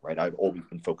 networking, right? I've always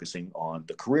been focusing on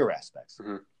the career aspects.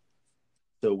 Mm-hmm.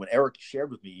 So when Eric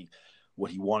shared with me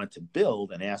what he wanted to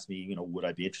build and asked me, would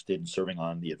I be interested in serving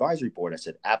on the advisory board? I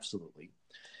said, absolutely.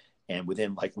 And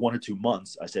within like 1 or 2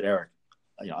 months, I said, Eric,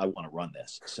 I want to run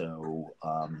this. So,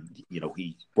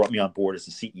 he brought me on board as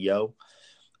the CEO.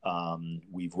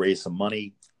 We've raised some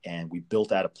money and we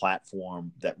built out a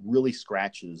platform that really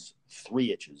scratches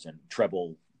 3 itches, and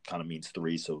treble kind of means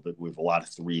 3. So that we have a lot of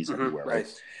 3s Mm-hmm. everywhere. Right?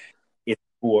 Nice.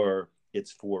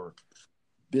 It's for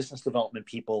business development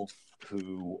people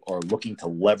who are looking to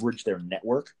leverage their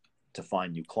network to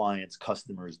find new clients,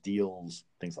 customers, deals,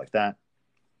 things like that.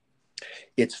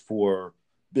 It's for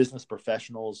business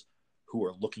professionals who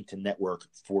are looking to network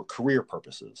for career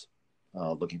purposes,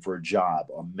 looking for a job,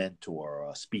 a mentor,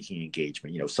 a speaking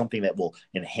engagement, something that will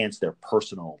enhance their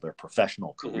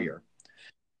professional career.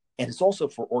 Mm-hmm. And it's also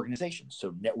for organizations.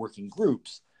 So networking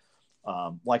groups,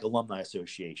 like alumni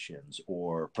associations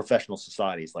or professional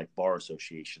societies like bar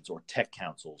associations or tech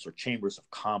councils or chambers of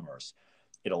commerce.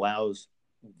 It allows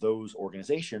those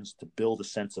organizations to build a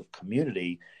sense of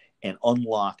community and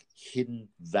unlock hidden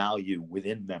value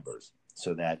within members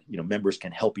so that, members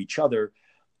can help each other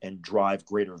and drive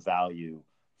greater value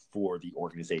for the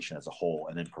organization as a whole,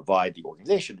 and then provide the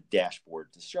organization a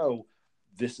dashboard to show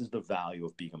this is the value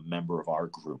of being a member of our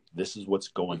group. This is what's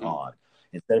going mm-hmm. on.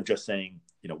 Instead of just saying,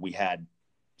 we had,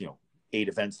 8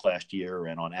 events last year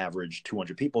and on average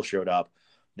 200 people showed up.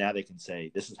 Now they can say,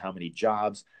 this is how many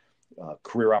jobs,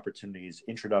 career opportunities,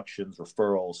 introductions,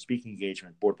 referrals, speaking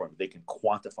engagement, board appointment. They can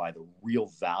quantify the real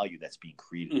value that's being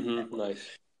created. Mm-hmm. Nice.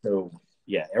 So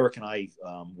yeah, Eric and I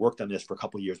worked on this for a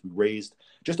couple of years. We raised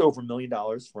just over $1 million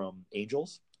from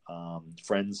angels,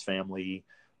 friends, family.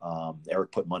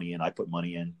 Eric put money in, I put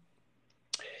money in.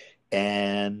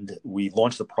 And we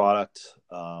launched the product.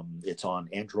 It's on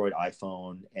Android,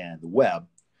 iPhone, and the web,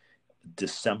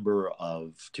 December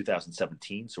of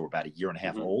 2017. So we're about a year and a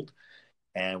half mm-hmm. old,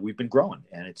 and we've been growing.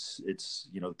 And it's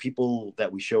the people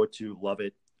that we show it to love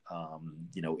it.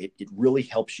 It really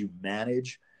helps you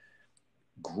manage,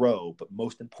 grow, but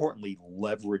most importantly,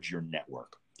 leverage your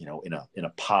network. In a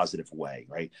positive way,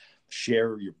 right?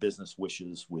 Share your business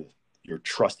wishes with your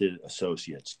trusted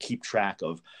associates. Keep track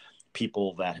of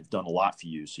people that have done a lot for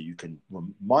you, so you can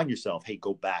remind yourself, hey,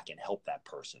 go back and help that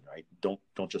person, right? Don't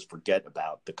just forget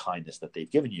about the kindness that they've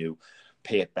given you.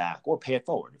 Pay it back or pay it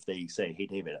forward. If they say, hey,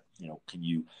 David, can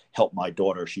you help my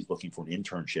daughter? She's looking for an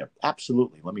internship.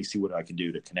 Absolutely. Let me see what I can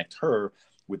do to connect her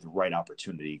with the right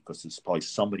opportunity, because there's probably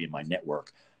somebody in my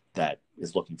network that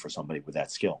is looking for somebody with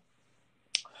that skill.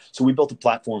 So we built a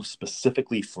platform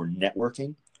specifically for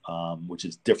networking, which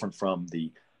is different from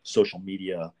the social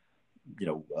media,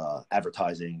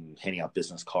 advertising, handing out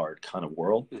business card kind of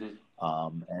world.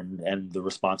 Mm-hmm. And the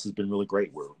response has been really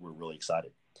great. We're really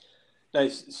excited.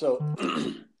 Nice. So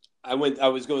I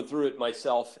was going through it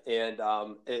myself, and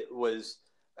it was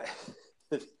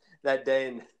that day,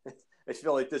 and I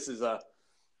feel like this is a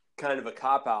kind of a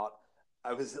cop out.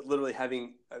 I was literally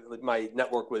having my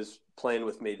network was playing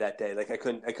with me that day. Like I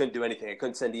couldn't do anything. I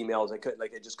couldn't send emails. I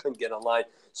just couldn't get online.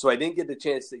 So I didn't get the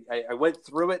chance to. I went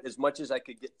through it as much as I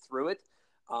could get through it.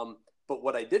 But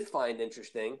what I did find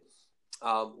interesting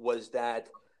was that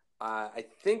I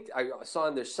think I saw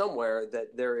in there somewhere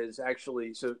that there is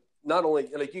actually, so not only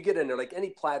like you get in there, like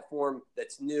any platform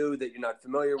that's new that you're not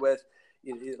familiar with,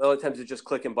 a lot of times it's just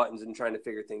clicking buttons and trying to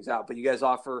figure things out. But you guys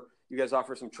offer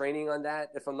some training on that,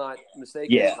 if I'm not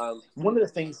mistaken. Yeah. One of the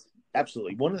things,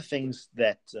 absolutely. One of the things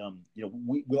that,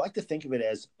 we like to think of it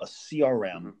as a CRM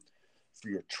mm-hmm. for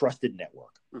your trusted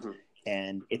network. Mm-hmm.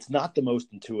 And it's not the most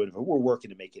intuitive. We're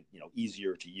working to make it,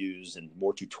 easier to use and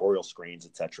more tutorial screens,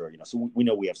 et cetera. So we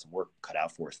know we have some work cut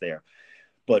out for us there.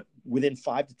 But within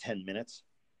 5 to 10 minutes,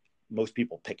 most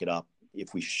people pick it up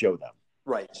if we show them.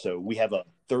 Right. So we have a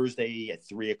Thursday at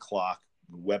 3:00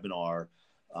 webinar.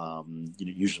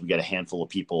 Usually we get a handful of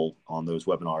people on those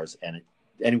webinars, and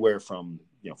anywhere from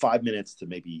 5 minutes to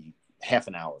maybe half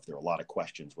an hour, if there are a lot of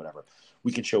questions, whatever,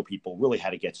 we can show people really how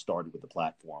to get started with the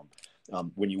platform.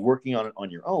 When you're working on it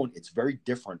on your own, it's very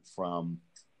different from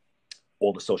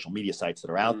all the social media sites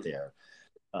that are out there,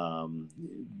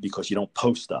 because you don't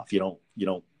post stuff. You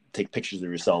don't take pictures of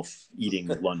yourself eating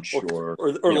lunch or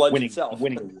lunch itself.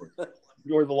 winning award,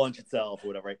 or the lunch itself, or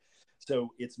whatever. Right?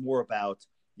 So it's more about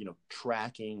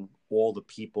tracking all the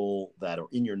people that are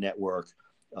in your network,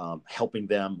 helping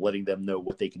them, letting them know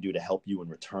what they can do to help you in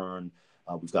return.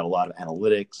 We've got a lot of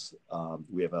analytics.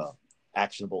 We have a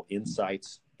actionable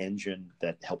insights engine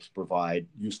that helps provide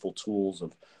useful tools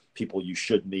of people you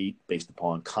should meet based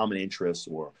upon common interests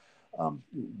or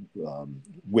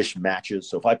wish matches.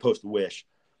 So if I post a wish,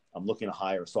 I'm looking to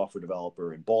hire a software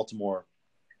developer in Baltimore,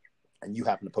 and you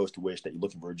happen to post a wish that you're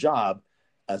looking for a job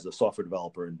as a software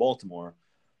developer in Baltimore,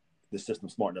 the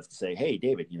system's smart enough to say, hey,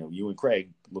 David, you and Craig,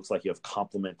 looks like you have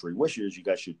complementary wishes. You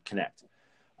guys should connect.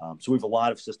 So we have a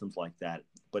lot of systems like that,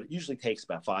 but it usually takes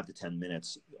about 5 to 10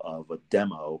 minutes of a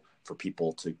demo for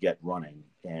people to get running.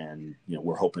 And,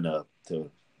 we're hoping to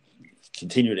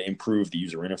continue to improve the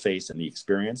user interface and the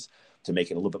experience to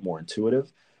make it a little bit more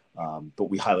intuitive. But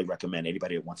we highly recommend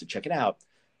anybody that wants to check it out,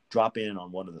 drop in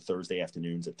on one of the Thursday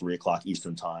afternoons at 3:00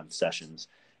 Eastern time sessions,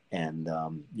 and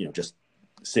just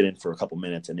sit in for a couple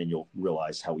minutes, and then you'll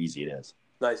realize how easy it is.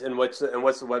 Nice. And what's the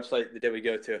website that we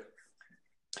go to?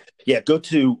 Yeah, go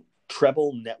to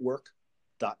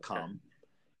treblenetwork.com,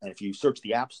 and if you search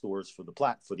the app stores for the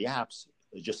apps,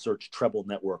 just search Treble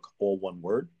Network, all one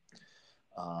word,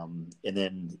 and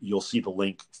then you'll see the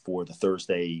link for the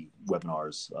Thursday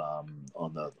webinars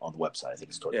on the website. I think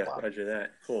it's toward the bottom. Roger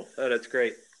that. Cool. Oh, that's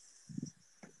great.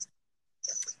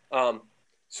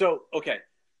 Okay.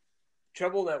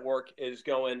 Treble Network is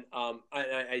going.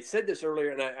 I said this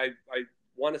earlier, and I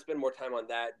want to spend more time on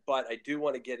that, but I do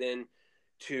want to get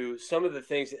into some of the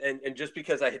things, and just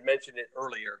because I had mentioned it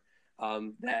earlier,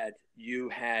 that you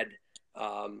had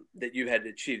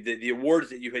achieved the awards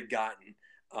that you had gotten,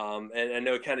 and I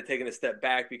know kind of taking a step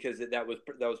back because that was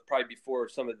probably before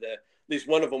some of at least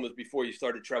one of them was before you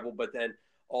started Treble, but then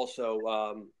also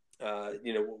one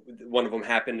of them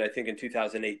happened I think in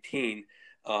 2018.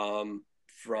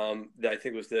 From I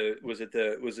think the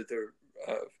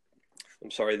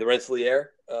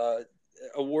Rensselaer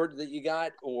award that you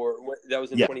got, or that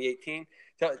was in 2018.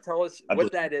 Tell us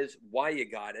what that is, why you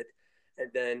got it,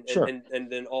 and then sure. and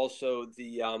then also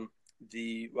the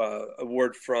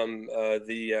award from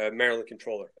the Maryland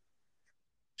Controller.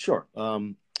 Sure.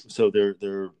 So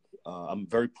I'm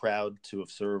very proud to have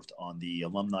served on the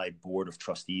alumni board of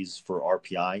trustees for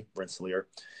RPI Rensselaer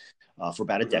for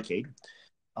about a decade.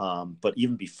 But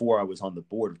even before I was on the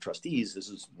board of trustees, this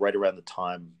is right around the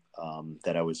time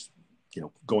that I was,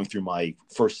 going through my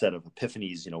first set of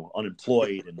epiphanies,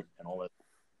 unemployed and all that.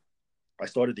 I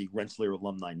started the Rensselaer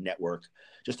Alumni Network,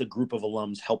 just a group of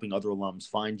alums helping other alums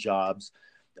find jobs,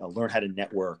 learn how to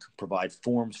network, provide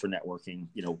forums for networking,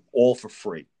 all for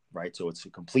free, right? So it's a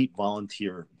complete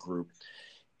volunteer group.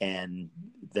 And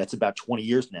that's about 20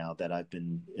 years now that I've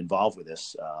been involved with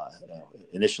this,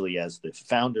 initially as the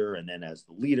founder and then as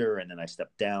the leader. And then I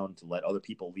stepped down to let other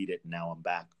people lead it. And now I'm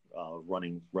back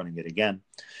running it again.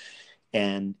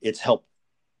 And it's helped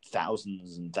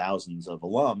thousands and thousands of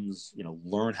alums,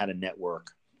 learn how to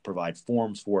network, provide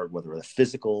forums for it, whether they're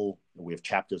physical, we have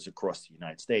chapters across the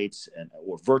United States,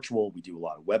 or virtual. We do a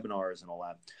lot of webinars and all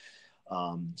that.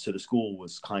 So the school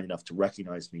was kind enough to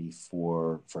recognize me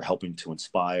for helping to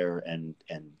inspire and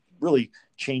really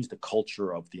change the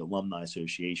culture of the Alumni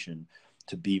Association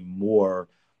to be more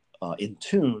in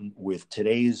tune with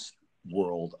today's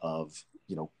world of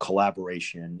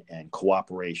collaboration and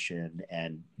cooperation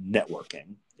and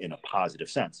networking in a positive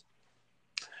sense.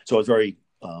 So I was very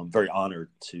very honored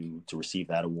to receive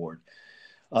that award.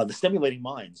 The Stimulating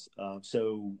Minds. I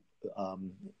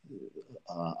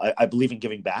believe in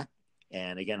giving back.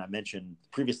 And again, I mentioned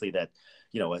previously that,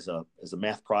 as a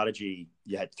math prodigy,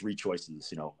 you had three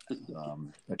choices,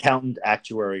 accountant,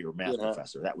 actuary, or math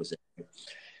professor. That was it.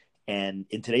 And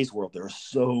in today's world, there are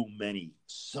so many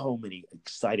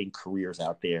exciting careers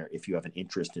out there. If you have an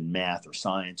interest in math or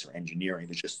science or engineering,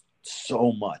 there's just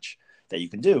so much that you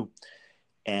can do.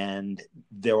 And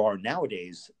there are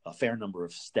nowadays a fair number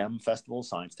of STEM festivals: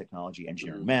 science, technology,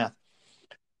 engineering, math.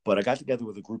 But I got together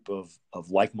with a group of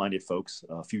like-minded folks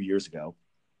a few years ago,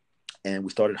 and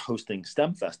we started hosting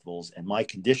STEM festivals. And my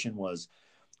condition was,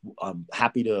 I'm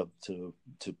happy to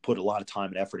put a lot of time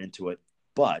and effort into it,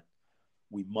 but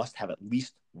we must have at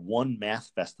least one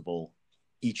math festival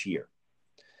each year.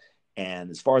 And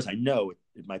as far as I know,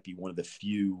 it might be one of the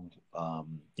few,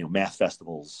 math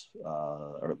festivals,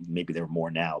 or maybe there are more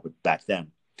now, but back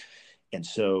then. And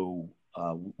so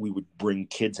we would bring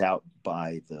kids out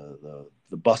by the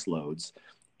bus loads,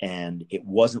 and it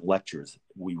wasn't lectures.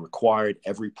 We required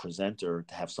every presenter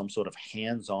to have some sort of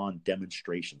hands-on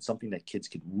demonstration, something that kids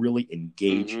could really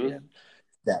engage in,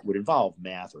 that would involve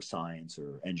math or science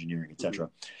or engineering, etc.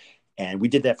 And we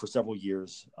did that for several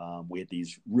years. We had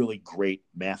these really great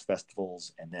math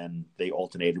festivals, and then they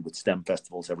alternated with STEM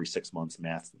festivals every 6 months,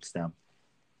 math and STEM.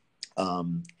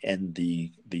 And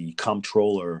the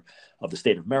comptroller of the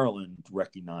state of Maryland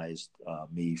recognized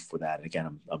me for that. And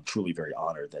again, I'm truly very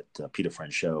honored that Peter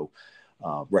Franchot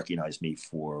recognized me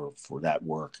for that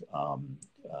work.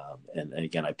 And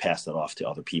again, I passed that off to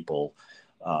other people.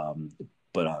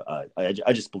 But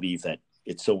I just believe that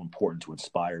it's so important to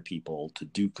inspire people to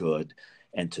do good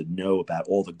and to know about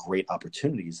all the great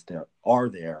opportunities there are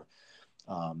there,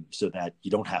 so that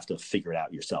you don't have to figure it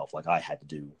out yourself like I had to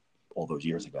do all those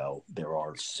years ago. There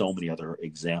are so many other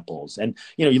examples. And,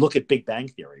 you look at Big Bang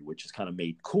Theory, which is kind of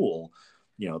made cool,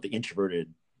 the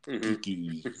introverted,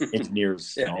 geeky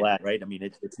engineers and all that, right? I mean,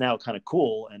 it's now kind of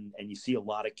cool. And you see a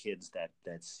lot of kids that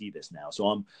see this now.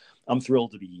 So I'm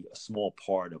thrilled to be a small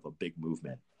part of a big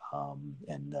movement.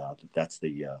 And that's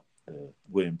the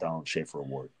William Donald Schaefer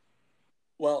Award.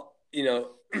 Well,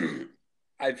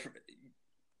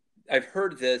 I've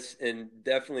heard this, and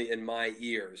definitely in my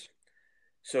ears.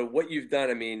 So what you've done,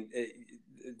 I mean,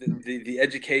 the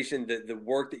education, the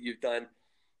work that you've done,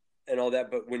 and all that.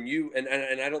 But when you and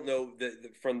I don't know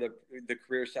from the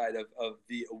career side of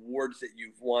the awards that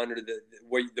you've won or the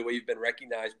way you've been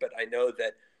recognized, but I know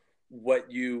that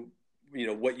what you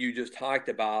just talked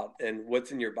about and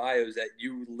what's in your bio is that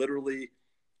you literally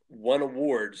won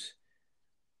awards.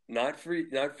 Not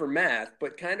for math,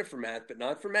 but kind of for math, but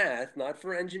not for math, not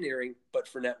for engineering, but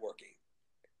for networking.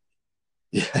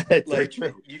 Yeah, it's very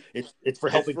true. It's for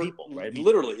helping people, right?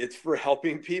 Literally, it's for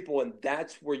helping people, and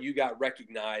that's where you got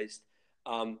recognized.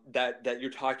 That you're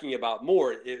talking about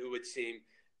more, it would seem,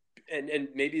 and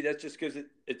maybe that's just because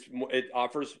it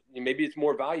offers, maybe it's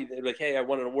more value. They're like, hey, I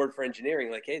won an award for engineering.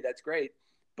 Like, hey, that's great,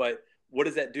 but what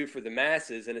does that do for the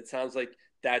masses? And it sounds like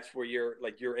that's where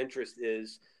your interest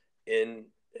is in.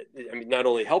 I mean, not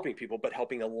only helping people, but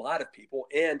helping a lot of people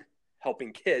and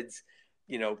helping kids,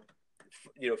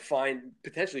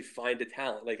 potentially find a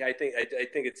talent. Like, I think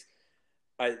it's,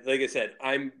 like I said,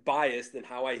 I'm biased in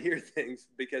how I hear things,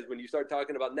 because when you start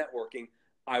talking about networking,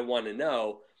 I want to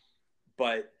know,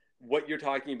 but what you're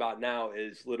talking about now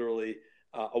is literally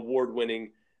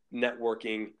award-winning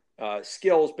networking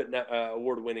skills, but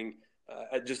award-winning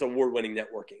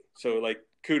networking. So, like,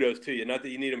 kudos to you. Not that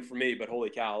you need them for me, but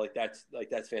holy cow, that's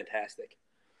fantastic.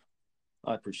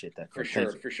 I appreciate that. For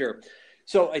sure.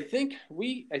 So I think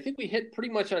we hit pretty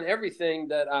much on everything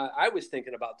that I was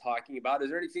thinking about talking about. Is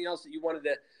there anything else that you wanted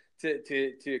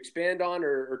to expand on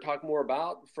or talk more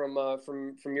about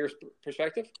from your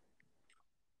perspective?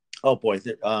 Oh boy,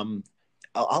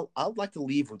 I'd like to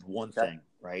leave with one thing,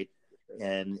 right?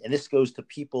 And this goes to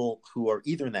people who are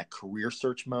either in that career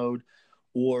search mode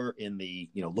or in the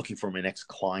looking for my next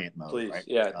client mode. Please, right?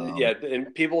 yeah.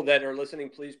 And people that are listening,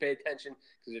 please pay attention,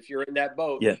 because if you're in that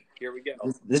boat, here we go.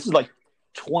 This is like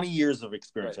 20 years of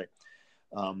experience.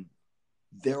 Right?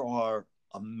 There are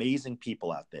amazing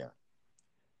people out there.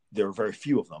 There are very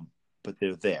few of them, but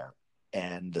they're there.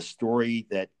 And the story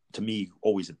that to me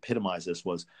always epitomized this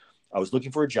was, I was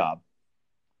looking for a job,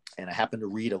 and I happened to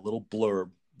read a little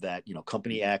blurb that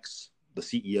company X, the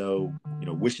CEO,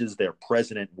 wishes their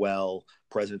president well.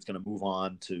 President's going to move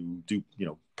on to do,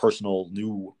 personal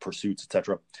new pursuits,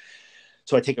 etc.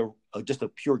 So I take just a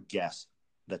pure guess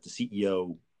that the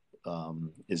CEO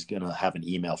is going to have an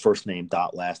email, first name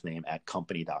dot last name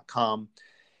 @company.com.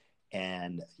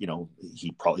 And,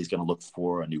 he's going to look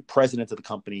for a new president of the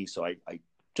company. So I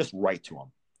just write to him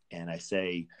and I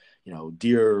say,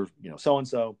 dear,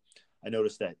 so-and-so, I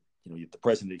noticed that, the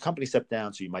president of the company stepped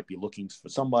down, so you might be looking for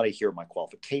somebody. Here are my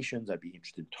qualifications. I'd be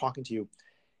interested in talking to you.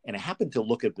 And I happened to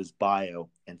look at his bio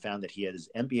and found that he had his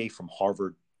MBA from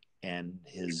Harvard and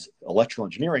his electrical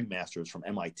engineering master's from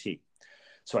MIT.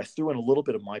 So I threw in a little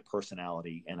bit of my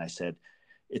personality and I said,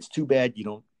 it's too bad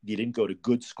you didn't go to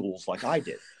good schools like I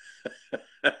did.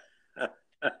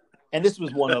 And this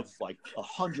was one of like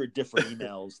 100 different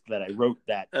emails that I wrote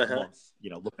that month,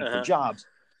 looking for jobs.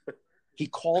 He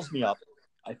calls me up.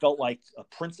 I felt like a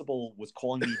principal was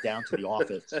calling me down to the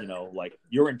office, like,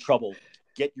 you're in trouble.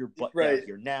 Get your butt down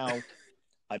here now.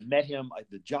 I met him.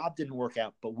 The job didn't work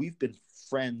out, but we've been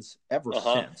friends ever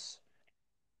since.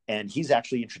 And he's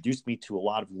actually introduced me to a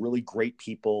lot of really great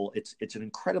people. It's an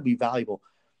incredibly valuable.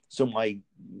 So my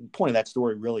point of that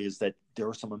story really is that there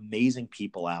are some amazing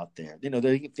people out there.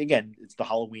 Again, it's the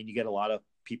Halloween. You get a lot of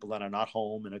people that are not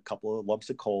home and a couple of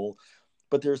lumps of coal.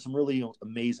 But there's some really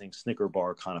amazing Snicker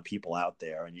bar kind of people out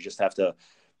there, and you just have to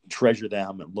treasure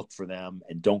them and look for them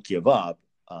and don't give up.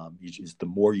 The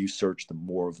more you search, the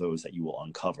more of those that you will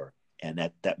uncover, and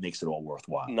that makes it all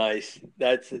worthwhile. Nice.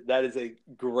 That is a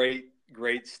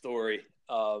great story.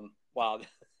 Wow,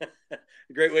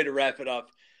 great way to wrap it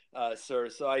up, sir.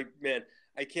 So I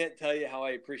can't tell you how I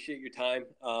appreciate your time.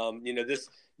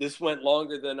 This went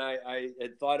longer than I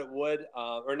had thought it would,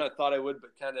 or not thought I would,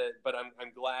 but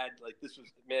I'm glad. Like, this was,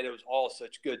 man, it was all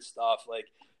such good stuff. Like,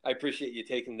 I appreciate you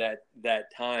taking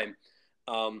that time.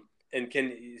 So I'm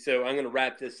going to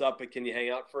wrap this up, but can you hang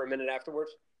out for a minute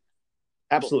afterwards?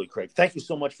 Absolutely, Craig. Thank you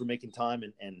so much for making time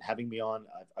and having me on.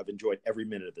 I've enjoyed every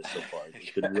minute of this so far.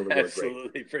 It's been really, really Absolutely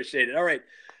great. appreciate it. All right,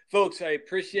 folks, I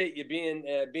appreciate you being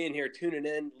here, tuning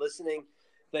in, listening.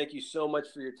 Thank you so much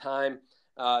for your time.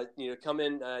 Come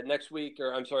in next week,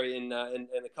 or I'm sorry, in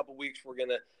a couple weeks, we're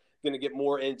gonna get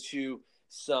more into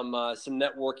some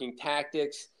networking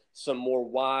tactics, some more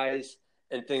whys,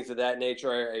 and things of that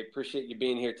nature. I appreciate you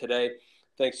being here today.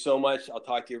 Thanks so much. I'll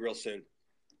talk to you real soon.